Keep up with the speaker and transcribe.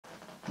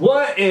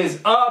What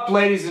is up,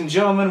 ladies and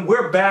gentlemen?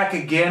 We're back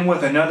again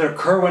with another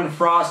Kerwin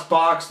Frost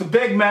Box, the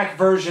Big Mac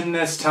version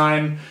this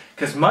time,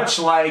 because much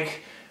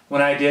like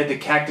when I did the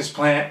Cactus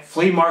Plant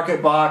Flea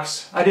Market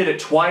box, I did it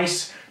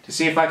twice to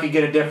see if I could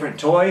get a different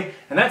toy,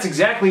 and that's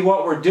exactly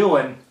what we're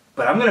doing,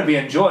 but I'm going to be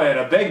enjoying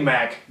a Big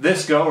Mac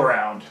this go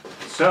around.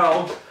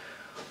 So,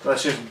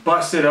 let's just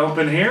bust it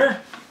open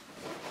here.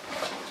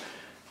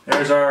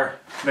 There's our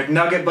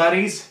McNugget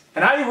Buddies.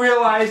 And I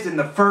realized in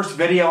the first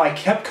video I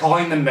kept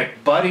calling them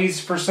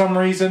McBuddies for some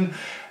reason.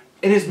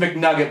 It is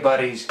McNugget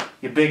Buddies,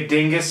 you big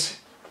dingus.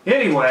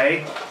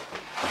 Anyway,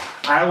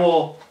 I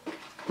will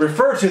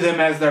refer to them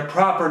as their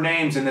proper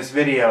names in this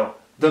video.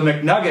 The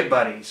McNugget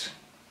Buddies.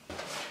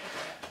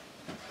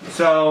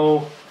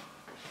 So,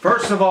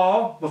 first of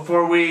all,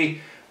 before we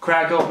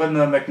crack open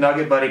the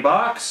McNugget Buddy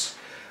box,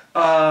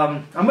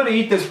 I'm going to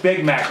eat this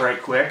Big Mac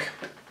right quick.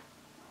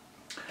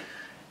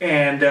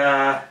 And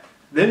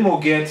then we'll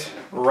get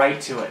right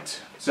to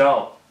it.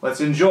 So, let's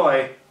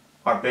enjoy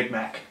our Big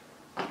Mac.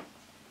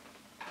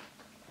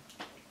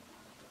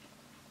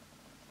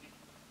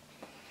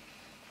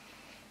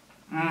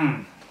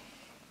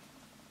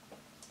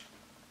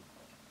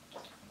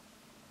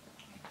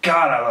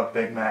 God, I love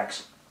Big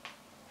Macs.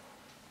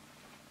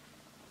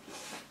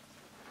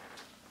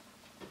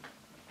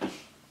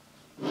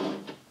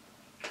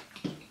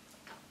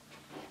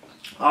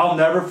 I'll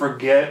never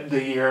forget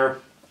the year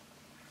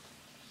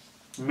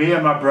me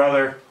and my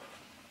brother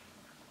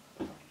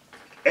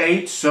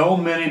ate so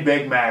many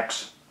Big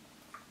Macs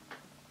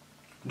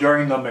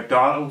during the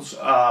McDonald's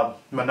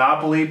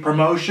Monopoly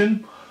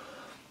promotion,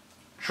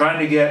 trying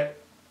to get,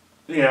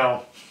 you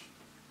know,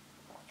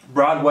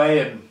 Broadway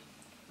and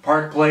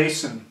Park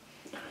Place and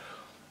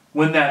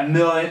win that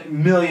 $1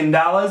 million.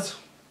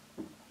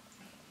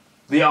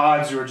 The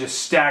odds were just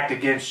stacked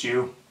against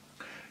you.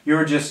 You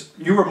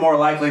were more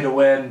likely to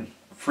win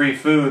free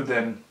food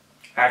than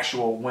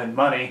actual win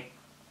money.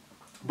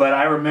 But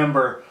I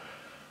remember,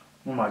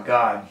 oh my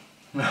God,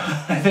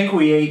 I think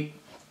we ate,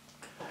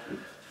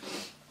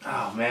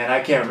 oh man, I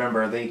can't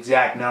remember the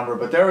exact number,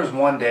 but there was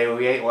one day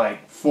we ate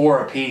like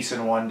 4 apiece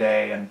in one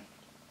day, and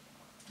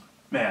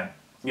man,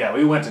 yeah,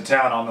 we went to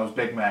town on those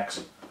Big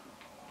Macs.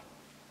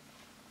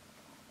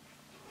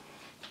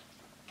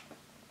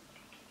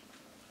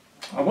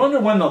 I wonder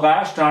when the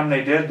last time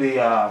they did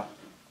the,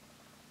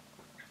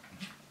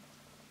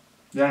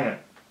 dang it,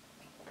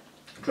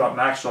 dropped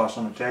mac sauce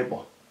on the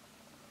table.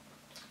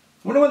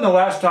 I wonder when the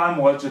last time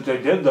was that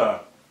they did the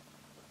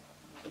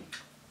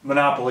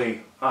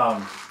Monopoly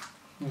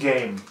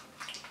game.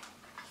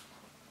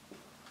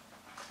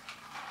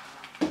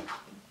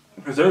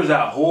 Because there's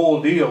that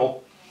whole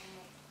deal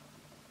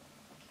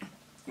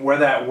where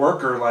that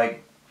worker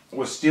like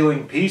was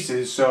stealing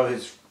pieces so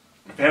his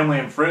family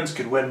and friends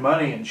could win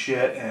money and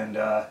shit, and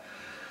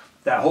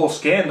that whole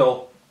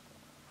scandal,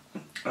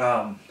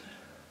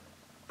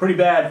 pretty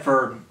bad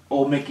for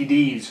old Mickey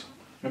D's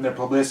and their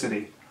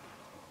publicity.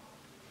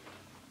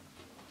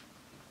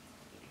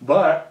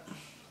 But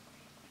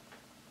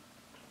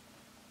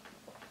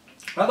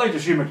I'd like to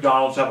see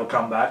McDonald's have a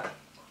comeback.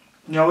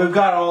 You know, we've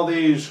got all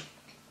these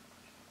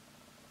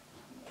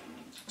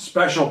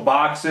special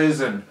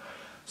boxes and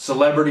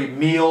celebrity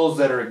meals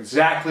that are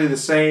exactly the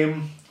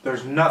same.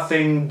 There's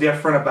nothing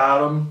different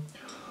about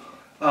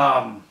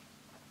them.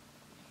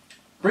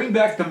 Bring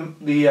back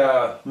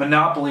the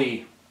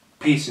Monopoly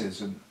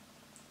pieces, and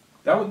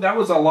that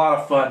was a lot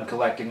of fun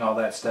collecting all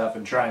that stuff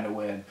and trying to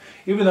win.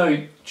 Even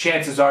though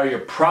chances are you're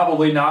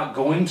probably not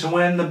going to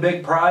win the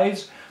big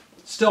prize,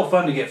 it's still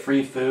fun to get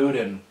free food.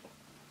 And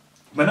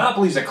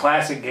Monopoly's a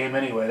classic game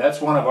anyway. That's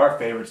one of our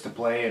favorites to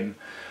play in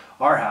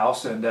our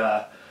house. And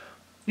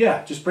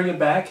yeah, just bring it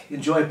back,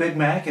 enjoy Big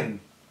Mac, and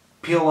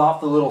peel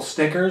off the little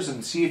stickers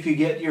and see if you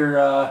get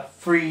your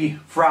free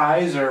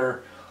fries,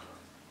 or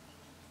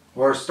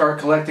start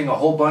collecting a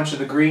whole bunch of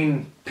the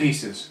green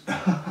pieces.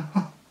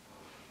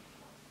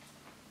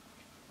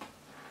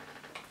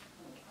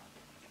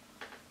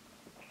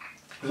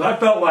 Because I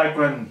felt like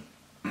when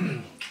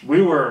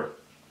we were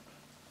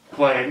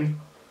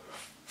playing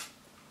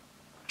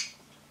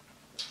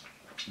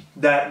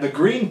that the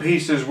green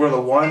pieces were the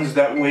ones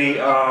that we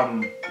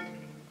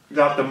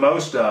got the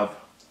most of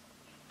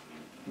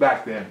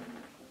back then.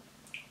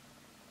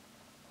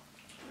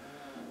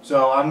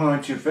 So I'm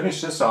going to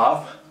finish this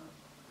off.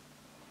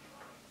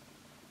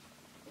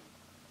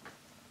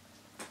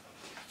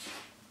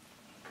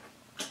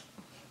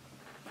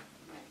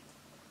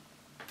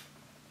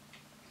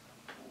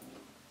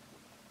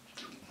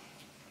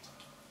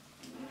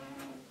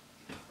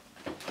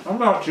 I'm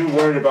not too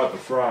worried about the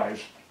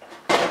fries.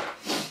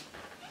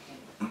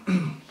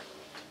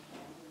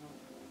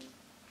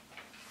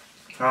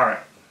 Alright.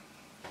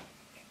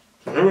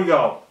 So here we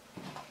go.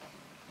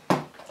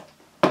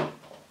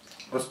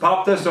 Let's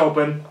pop this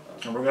open,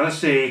 and we're going to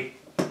see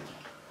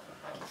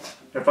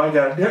if I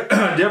got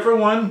a different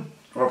one,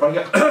 or if I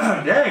got,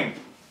 dang,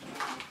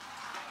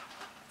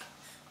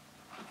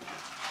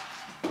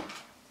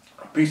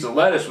 a piece of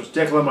lettuce was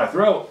tickling my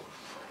throat.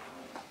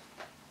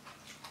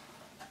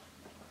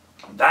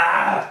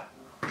 Ah!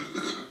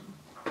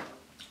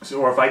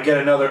 or if I get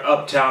another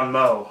Uptown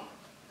Moe.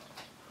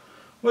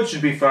 Which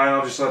should be fine,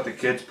 I'll just let the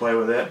kids play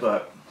with it,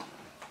 but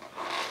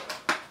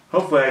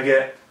hopefully I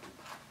get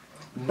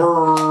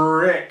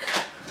Brick.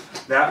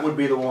 That would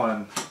be the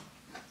one.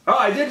 Oh,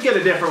 I did get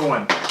a different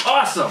one.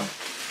 Awesome!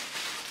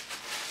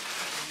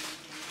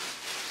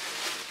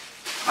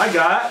 I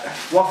got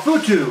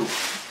Wafutu.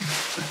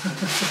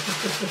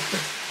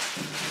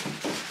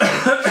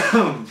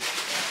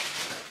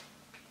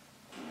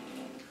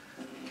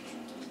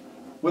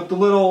 With the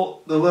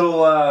little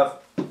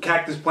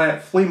cactus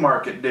plant flea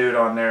market dude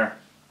on there.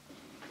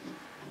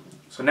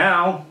 So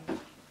now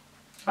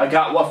I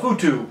got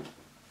Wafutu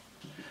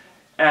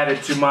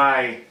added to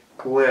my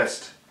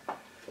list.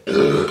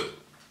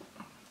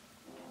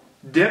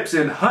 Dips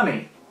in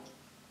honey.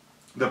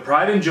 The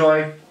pride and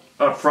joy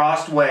of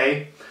Frost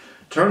Way.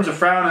 Turns a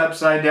frown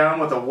upside down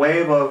with a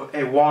wave of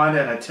a wand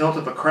and a tilt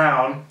of a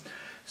crown.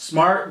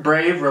 Smart,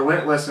 brave,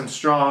 relentless, and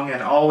strong,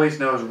 and always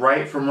knows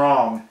right from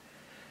wrong.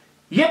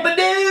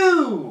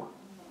 Yip-a-doo!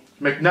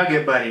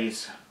 McNugget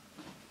Buddies.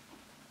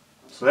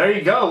 So there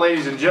you go,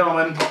 ladies and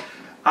gentlemen.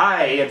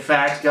 I, in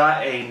fact,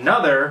 got a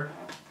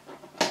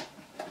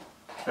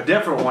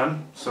different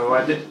one. So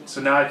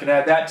now I can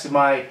add that to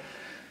my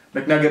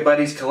McNugget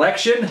Buddies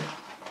collection.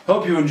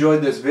 Hope you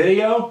enjoyed this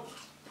video.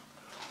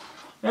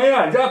 And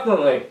yeah,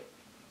 definitely.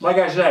 Like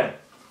I said,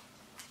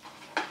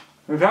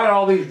 we've had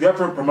all these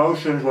different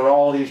promotions with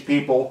all these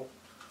people.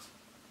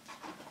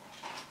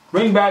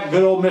 Bring back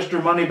good old Mr.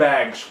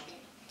 Moneybags,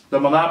 the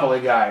Monopoly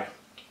guy.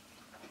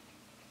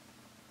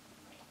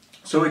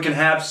 So we can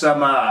have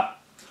some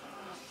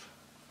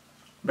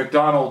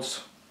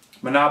McDonald's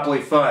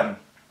Monopoly fun.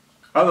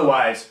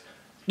 Otherwise,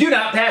 do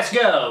not pass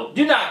go.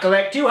 Do not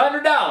collect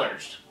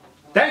 $200.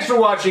 Thanks for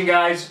watching,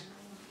 guys.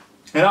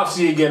 And I'll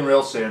see you again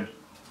real soon.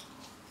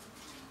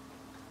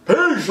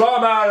 Peace,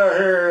 I'm out of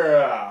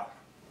here.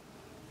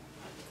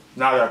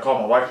 Now that I call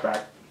my wife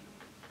back.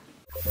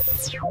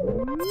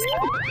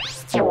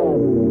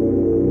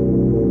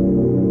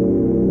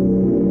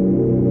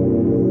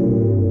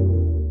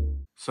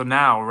 So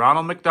now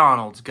Ronald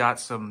McDonald's got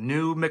some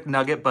new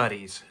McNugget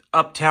Buddies,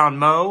 Uptown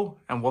Moe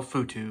and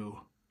Wafutu.